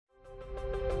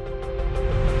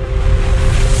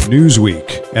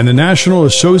Newsweek and the National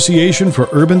Association for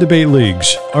Urban Debate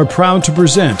Leagues are proud to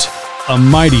present A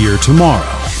Mightier Tomorrow.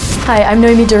 Hi, I'm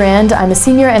Noemi Durand. I'm a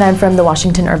senior and I'm from the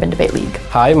Washington Urban Debate League.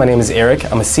 Hi, my name is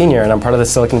Erick. I'm a senior and I'm part of the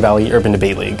Silicon Valley Urban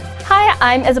Debate League. Hi,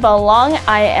 I'm Isabella Long.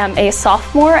 I am a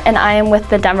sophomore and I am with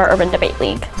the Denver Urban Debate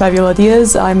League. Fabiola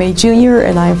Diaz. I'm a junior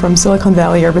and I'm from Silicon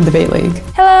Valley Urban Debate League.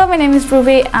 Hello, my name is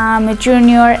Ruby. I'm a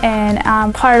junior and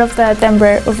I'm part of the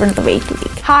Denver Urban Debate League.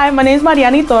 Hi, my name is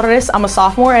Mariani Torres. I'm a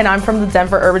sophomore and I'm from the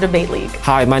Denver Urban Debate League.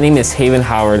 Hi, my name is Haven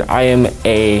Howard. I am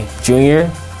a junior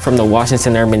from the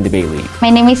Washington Urban Debate League. My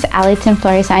name is Alison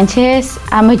Flores Sanchez.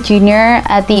 I'm a junior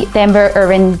at the Denver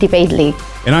Urban Debate League.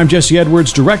 And I'm Jesse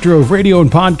Edwards, Director of Radio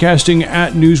and Podcasting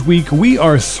at Newsweek. We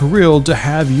are thrilled to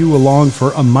have you along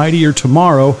for A Mightier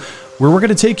Tomorrow, where we're going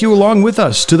to take you along with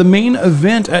us to the main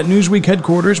event at Newsweek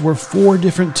headquarters, where 4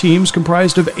 different teams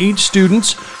comprised of 8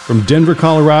 students from Denver,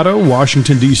 Colorado,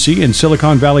 Washington, D.C., and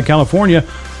Silicon Valley, California,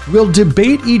 will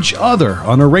debate each other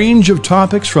on a range of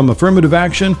topics from affirmative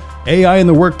action, AI in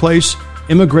the workplace,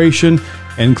 immigration,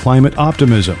 and climate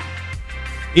optimism.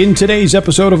 In today's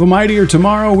episode of A Mightier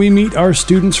Tomorrow, we meet our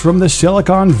students from the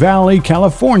Silicon Valley,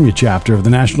 California chapter of the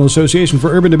National Association for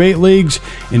Urban Debate Leagues.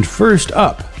 And first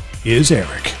up is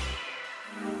Erick.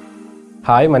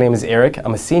 Hi, my name is Erick.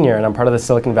 I'm a senior and I'm part of the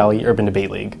Silicon Valley Urban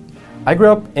Debate League. I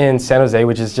grew up in San Jose,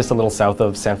 which is just a little south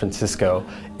of San Francisco,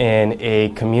 in a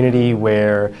community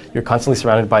where you're constantly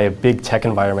surrounded by a big tech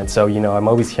environment. So, I'm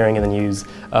always hearing in the news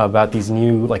about these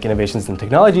new innovations in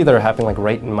technology that are happening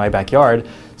right in my backyard.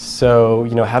 So,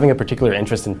 having a particular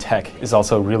interest in tech is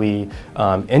also really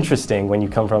interesting when you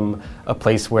come from a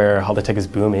place where all the tech is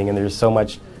booming and there's so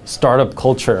much startup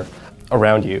culture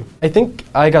around you. I think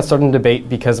I got started in debate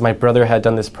because my brother had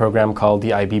done this program called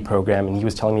the IB program, and he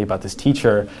was telling me about this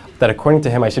teacher that according to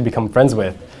him I should become friends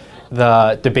with.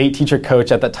 The debate teacher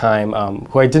coach at that time,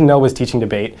 who I didn't know was teaching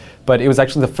debate, but it was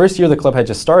actually the first year the club had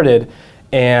just started,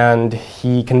 and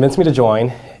he convinced me to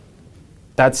join.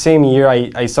 That same year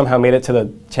I somehow made it to the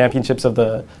championships of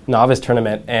the novice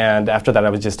tournament, and after that I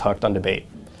was just hooked on debate.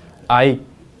 I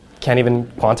can't even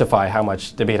quantify how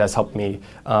much debate has helped me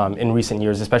in recent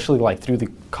years, especially through the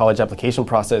college application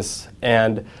process.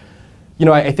 And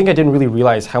I think I didn't really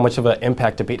realize how much of an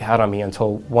impact debate had on me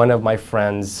until one of my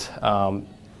friends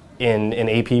in an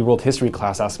AP World History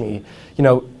class asked me,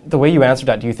 the way you answered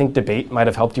that, do you think debate might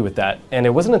have helped you with that? And it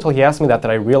wasn't until he asked me that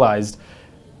I realized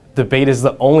debate is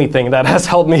the only thing that has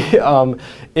helped me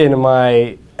in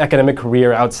my academic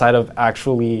career outside of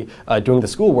actually doing the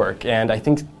schoolwork. And I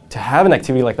think to have an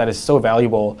activity like that is so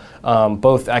valuable,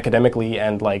 both academically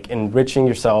and enriching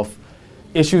yourself,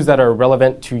 issues that are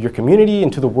relevant to your community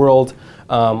and to the world,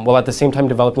 while at the same time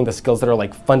developing the skills that are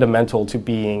fundamental to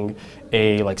being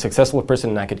a successful person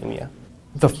in academia.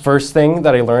 The first thing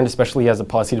that I learned, especially as a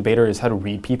policy debater, is how to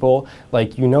read people.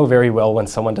 You know very well when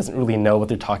someone doesn't really know what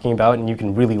they're talking about, and you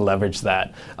can really leverage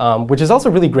that, which is also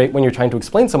really great when you're trying to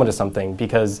explain someone to something,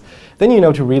 because then you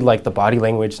know to read the body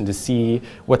language and to see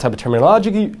what type of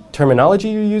terminology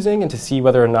you're using, and to see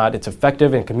whether or not it's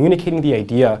effective in communicating the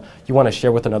idea you want to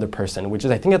share with another person, which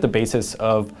is, I think, at the basis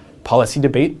of policy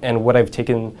debate and what I've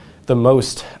taken the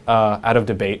most out of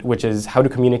debate, which is how to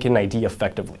communicate an idea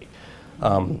effectively.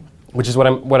 Which is what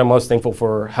I'm most thankful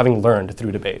for having learned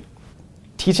through debate.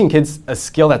 Teaching kids a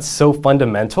skill that's so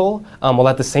fundamental, while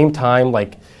at the same time, I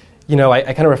kind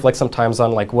of reflect sometimes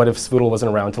on what if Svoodle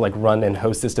wasn't around to run and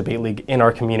host this debate league in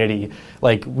our community.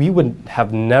 We would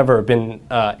have never been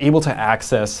able to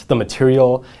access the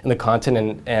material and the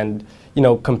content and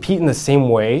compete in the same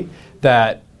way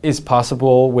that is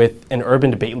possible with an urban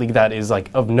debate league that is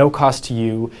of no cost to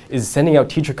you, is sending out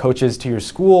teacher coaches to your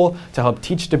school to help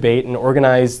teach debate and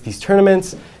organize these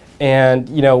tournaments, and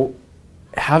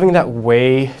having that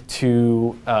way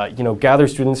to gather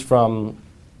students from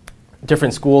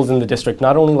different schools in the district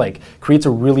not only creates a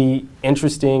really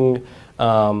interesting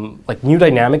new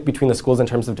dynamic between the schools in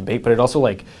terms of debate, but it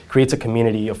also creates a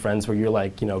community of friends where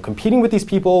you're competing with these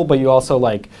people, but you also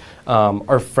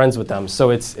are friends with them.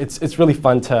 So it's really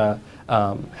fun to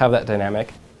have that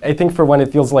dynamic. I think for one,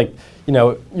 it feels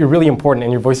you're really important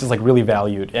and your voice is really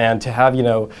valued, and to have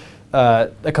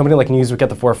a company like Newsweek at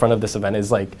the forefront of this event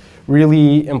is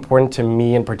really important to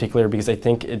me in particular, because I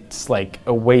think it's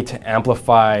a way to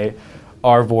amplify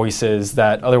our voices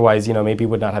that otherwise, maybe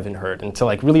would not have been heard, and to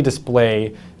really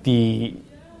display the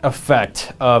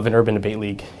effect of an urban debate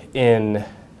league in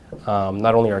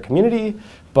not only our community,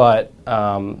 but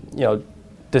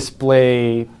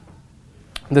display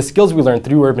the skills we learn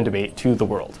through urban debate to the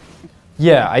world.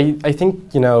 Yeah, I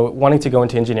think, wanting to go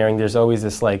into engineering, there's always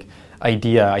this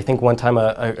idea. I think one time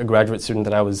a graduate student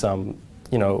that I was,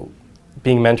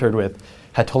 being mentored with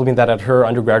had told me that at her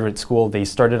undergraduate school, they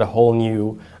started a whole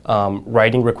new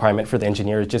writing requirement for the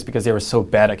engineers just because they were so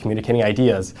bad at communicating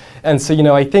ideas. And so,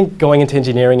 I think going into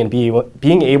engineering and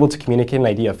being able to communicate an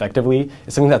idea effectively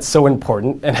is something that's so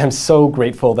important. And I'm so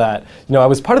grateful that, I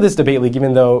was part of this debate league,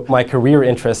 even though my career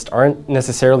interests aren't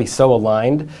necessarily so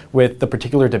aligned with the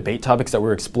particular debate topics that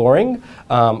we're exploring.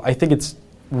 I think it's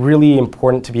really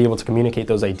important to be able to communicate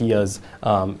those ideas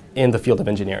in the field of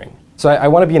engineering. So I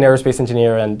want to be an aerospace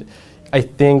engineer, and I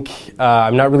think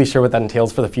I'm not really sure what that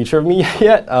entails for the future of me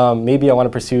yet. Maybe I want to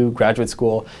pursue graduate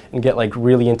school and get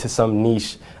really into some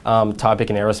niche topic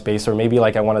in aerospace, or maybe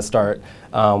I want to start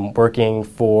working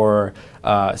for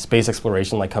space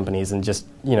exploration companies and just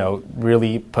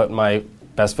really put my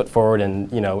best foot forward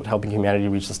and helping humanity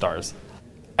reach the stars.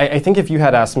 I think if you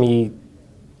had asked me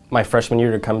my freshman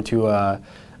year to come to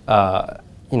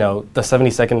the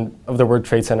 72nd of the World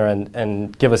Trade Center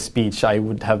and give a speech, I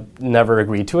would have never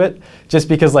agreed to it, just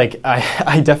because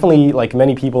I definitely,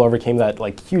 many people, overcame that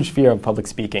huge fear of public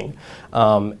speaking.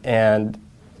 And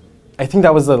I think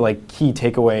that was the key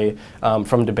takeaway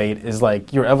from debate is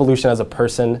your evolution as a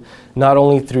person, not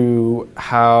only through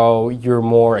how you're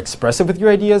more expressive with your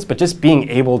ideas, but just being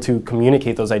able to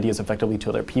communicate those ideas effectively to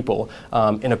other people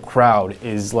in a crowd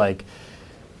is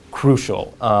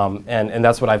crucial, and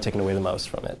that's what I've taken away the most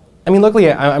from it. I mean,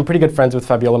 luckily, I'm pretty good friends with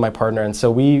Fabiola, my partner, and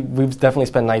so we've definitely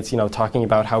spent nights, talking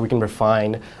about how we can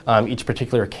refine each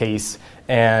particular case.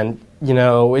 And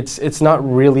it's not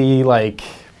really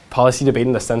policy debate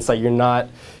in the sense that you're not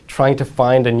trying to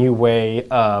find a new way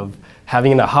of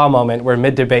having an aha moment where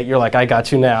mid-debate you're I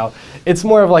got you now. It's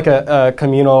more of a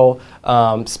communal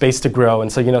space to grow. And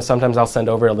so, sometimes I'll send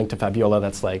over a link to Fabiola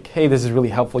that's hey, this is really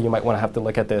helpful. You might want to have to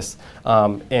look at this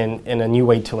in a new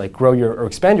way to grow or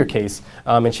expand your case.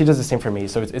 And she does the same for me.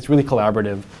 So it's really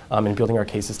collaborative in building our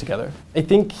cases together. I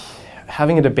think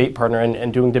having a debate partner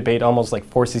and doing debate almost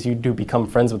forces you to become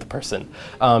friends with the person.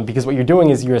 Because what you're doing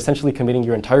is you're essentially committing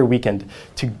your entire weekend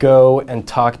to go and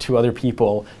talk to other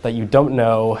people that you don't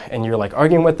know, and you're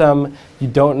arguing with them. You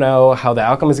don't know how the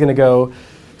outcome is going to go.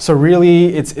 So really,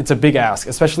 it's a big ask,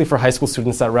 especially for high school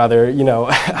students that rather,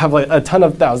 have a ton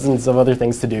of thousands of other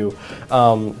things to do.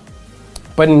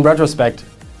 But in retrospect,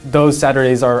 those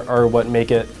Saturdays are what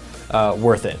make it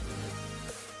worth it.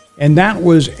 And that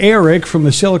was Erick from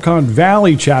the Silicon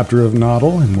Valley chapter of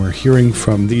Noddle, and we're hearing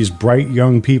from these bright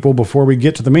young people before we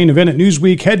get to the main event at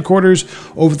Newsweek headquarters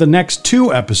over the next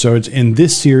 2 episodes in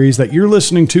this series that you're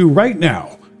listening to right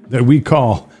now that we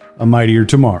call A Mightier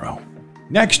Tomorrow.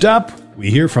 Next up, we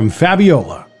hear from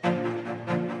Fabiola.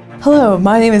 Hello,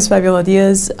 my name is Fabiola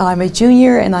Diaz. I'm a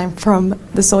junior and I'm from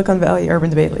the Silicon Valley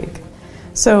Urban Debate League.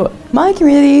 So my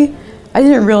community, I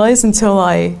didn't realize until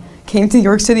I came to New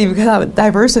York City because how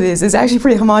diverse it is. It's actually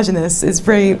pretty homogenous. It's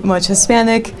very much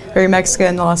Hispanic, very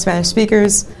Mexican, a lot of Spanish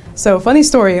speakers. So funny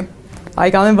story, I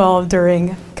got involved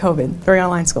during COVID, during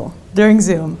online school, during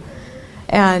Zoom.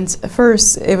 And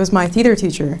first, it was my theater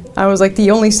teacher. I was the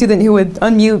only student who would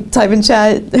unmute, type in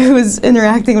chat, who was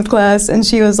interacting with class, and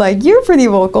she was you're pretty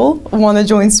vocal, want to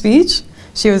join speech?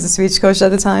 She was the speech coach at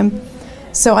the time.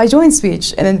 So I joined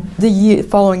speech, and then the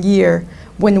following year,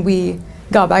 when we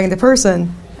got back into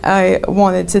person, I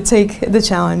wanted to take the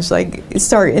challenge,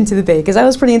 start into debate, because I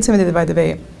was pretty intimidated by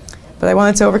debate. But I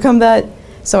wanted to overcome that,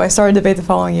 so I started debate the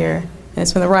following year, and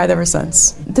it's been a ride ever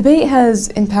since. Debate has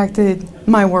impacted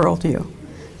my worldview,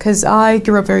 because I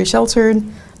grew up very sheltered.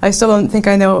 I still don't think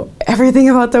I know everything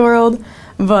about the world,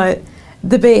 but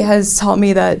debate has taught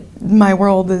me that my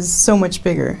world is so much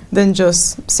bigger than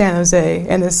just San Jose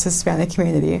and this Hispanic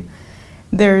community.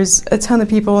 There's a ton of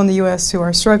people in the U.S. who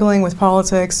are struggling with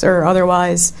politics or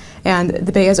otherwise, and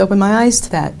debate has opened my eyes to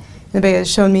that. Debate has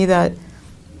shown me that,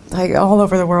 all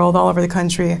over the world, all over the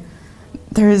country,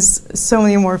 there's so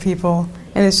many more people,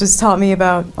 and it's just taught me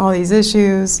about all these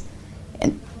issues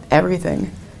and everything.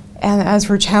 And as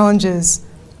for challenges,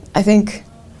 I think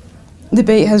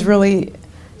debate has really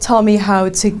taught me how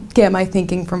to get my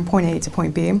thinking from point A to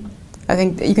point B. I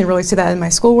think that you can really see that in my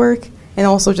schoolwork. And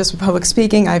also just with public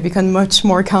speaking, I've become much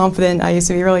more confident. I used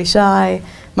to be really shy.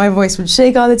 My voice would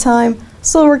shake all the time.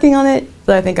 Still working on it,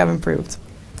 but I think I've improved.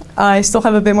 I still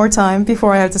have a bit more time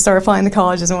before I have to start applying to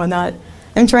colleges and whatnot.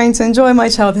 I'm trying to enjoy my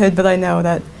childhood, but I know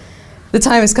that the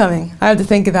time is coming. I have to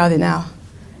think about it now.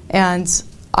 And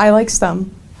I like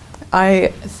STEM. I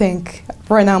think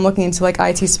right now I'm looking into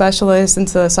IT specialist,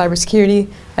 into cybersecurity.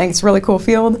 I think it's a really cool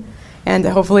field, and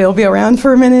hopefully it'll be around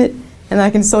for a minute, and I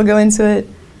can still go into it.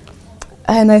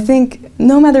 And I think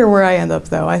no matter where I end up,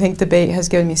 though, I think debate has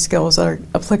given me skills that are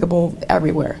applicable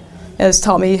everywhere. It has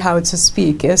taught me how to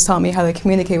speak. It has taught me how to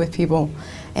communicate with people.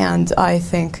 And I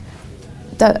think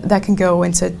that can go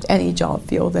into any job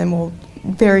field and will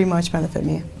very much benefit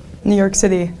me. New York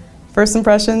City, first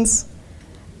impressions,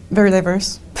 very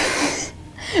diverse.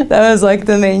 That was like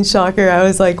the main shocker. I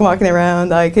was like walking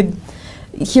around, I could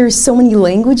hear so many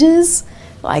languages.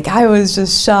 Like I was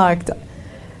just shocked.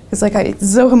 It's like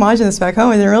it's so homogenous back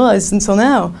home. I didn't realize until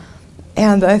now.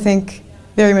 And I think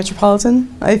very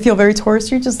metropolitan. I feel very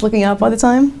touristy just looking up all the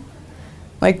time.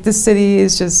 Like the city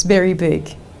is just very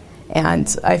big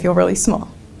and I feel really small.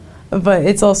 But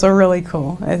it's also really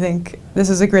cool. I think this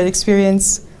is a great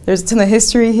experience. There's a ton of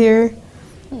history here.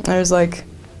 There's like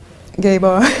gay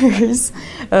bars,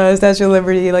 Statue of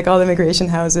Liberty, like all the immigration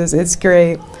houses. It's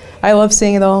great. I love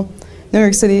seeing it all. New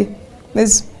York City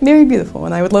is very beautiful,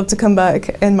 and I would love to come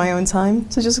back in my own time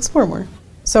to just explore more.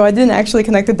 So I didn't actually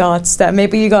connect the dots that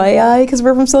maybe you got AI because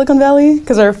we're from Silicon Valley,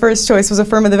 because our first choice was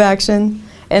affirmative action,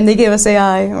 and they gave us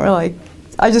AI, and we're like,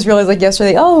 I just realized like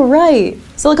yesterday, oh right,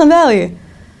 Silicon Valley.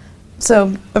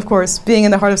 So, of course, being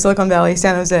in the heart of Silicon Valley,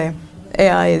 San Jose,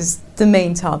 AI is the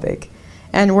main topic.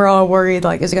 And we're all worried,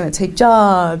 like, is it going to take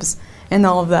jobs and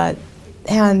all of that?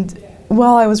 And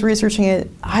while I was researching it,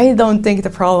 I don't think the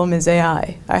problem is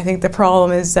AI. I think the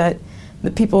problem is that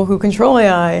the people who control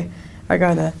AI are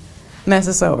going to mess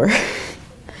us over.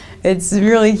 It's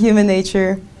really human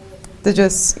nature to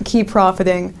just keep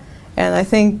profiting. And I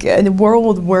think in a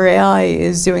world where AI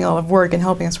is doing all of work and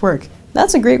helping us work,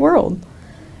 that's a great world.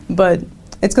 But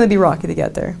it's going to be rocky to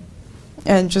get there.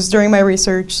 And just during my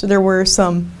research, there were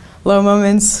some low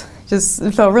moments. Just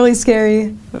it felt really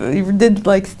scary. You did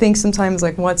like think sometimes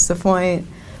like, what's the point?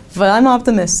 But I'm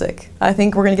optimistic. I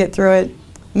think we're going to get through it.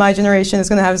 My generation is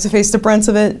going to have to face the brunt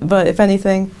of it. But if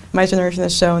anything, my generation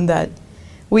has shown that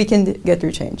we can get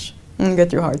through change and get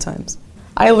through hard times.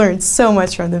 I learned so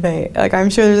much from debate. Like I'm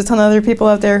sure there's a ton of other people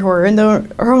out there who are in their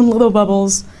own little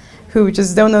bubbles who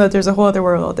just don't know that there's a whole other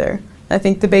world out there. I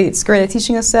think debate's great at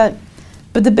teaching us that.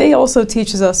 But debate also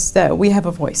teaches us that we have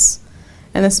a voice.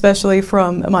 And especially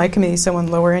from my community, someone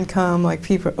lower income, like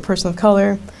a person of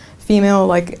color, female,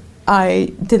 like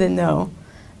I didn't know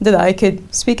that I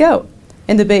could speak out.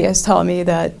 And debate has taught me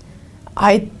that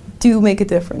I do make a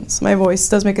difference. My voice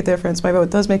does make a difference. My vote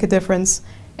does make a difference.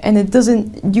 And it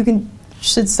doesn't,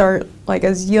 should start like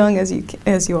as young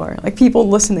as you are. Like people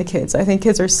listen to kids. I think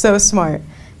kids are so smart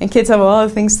and kids have a lot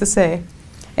of things to say.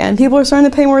 And people are starting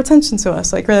to pay more attention to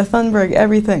us, like Greta Thunberg,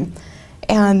 everything.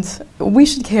 And we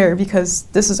should care because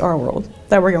this is our world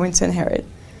that we're going to inherit.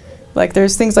 Like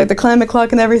there's things like the climate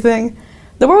clock and everything.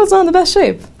 The world's not in the best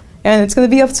shape. And it's going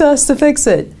to be up to us to fix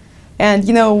it. And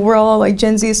we're all like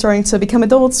Gen Z starting to become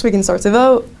adults. We can start to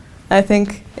vote. I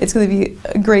think it's going to be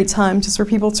a great time just for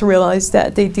people to realize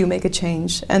that they do make a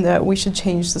change and that we should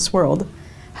change this world,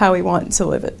 how we want to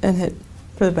live it and hit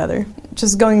for the better.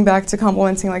 Just going back to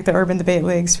complimenting like the Urban Debate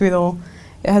League, Fabiola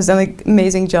has done an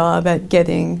amazing job at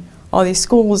getting all these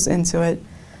schools into it.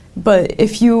 But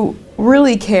if you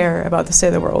really care about the state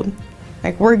of the world,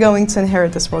 like we're going to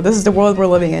inherit this world. This is the world we're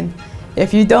living in.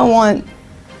 If you don't want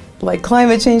like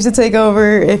climate change to take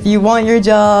over, if you want your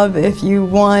job, if you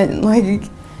want like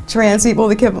trans people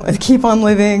to keep on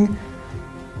living,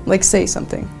 like say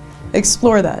something.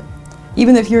 Explore that.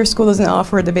 Even if your school doesn't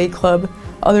offer a debate club,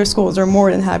 other schools are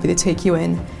more than happy to take you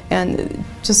in and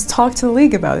just talk to the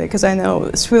league about it, because I know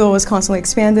Fabiola was constantly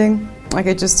expanding. Like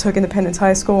I just took Independence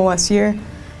High School last year,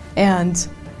 and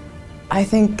I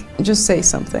think just say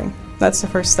something. That's the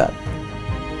first step.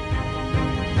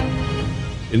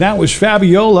 And that was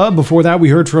Fabiola. Before that, we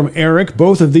heard from Erick.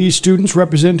 Both of these students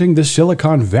representing the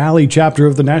Silicon Valley chapter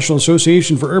of the National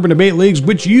Association for Urban Debate Leagues,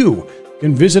 which you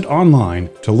can visit online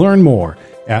to learn more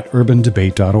at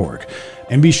urbandebate.org.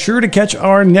 And be sure to catch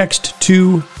our next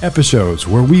 2 episodes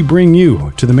where we bring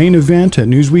you to the main event at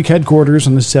Newsweek headquarters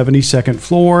on the 72nd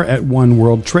floor at One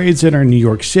World Trade Center in New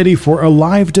York City for a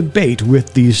live debate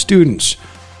with these students.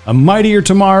 A Mightier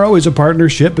Tomorrow is a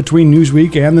partnership between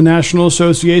Newsweek and the National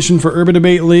Association for Urban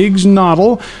Debate Leagues,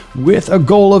 NODL, with a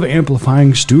goal of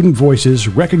amplifying student voices,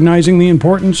 recognizing the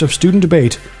importance of student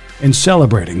debate, and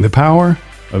celebrating the power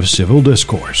of civil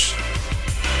discourse.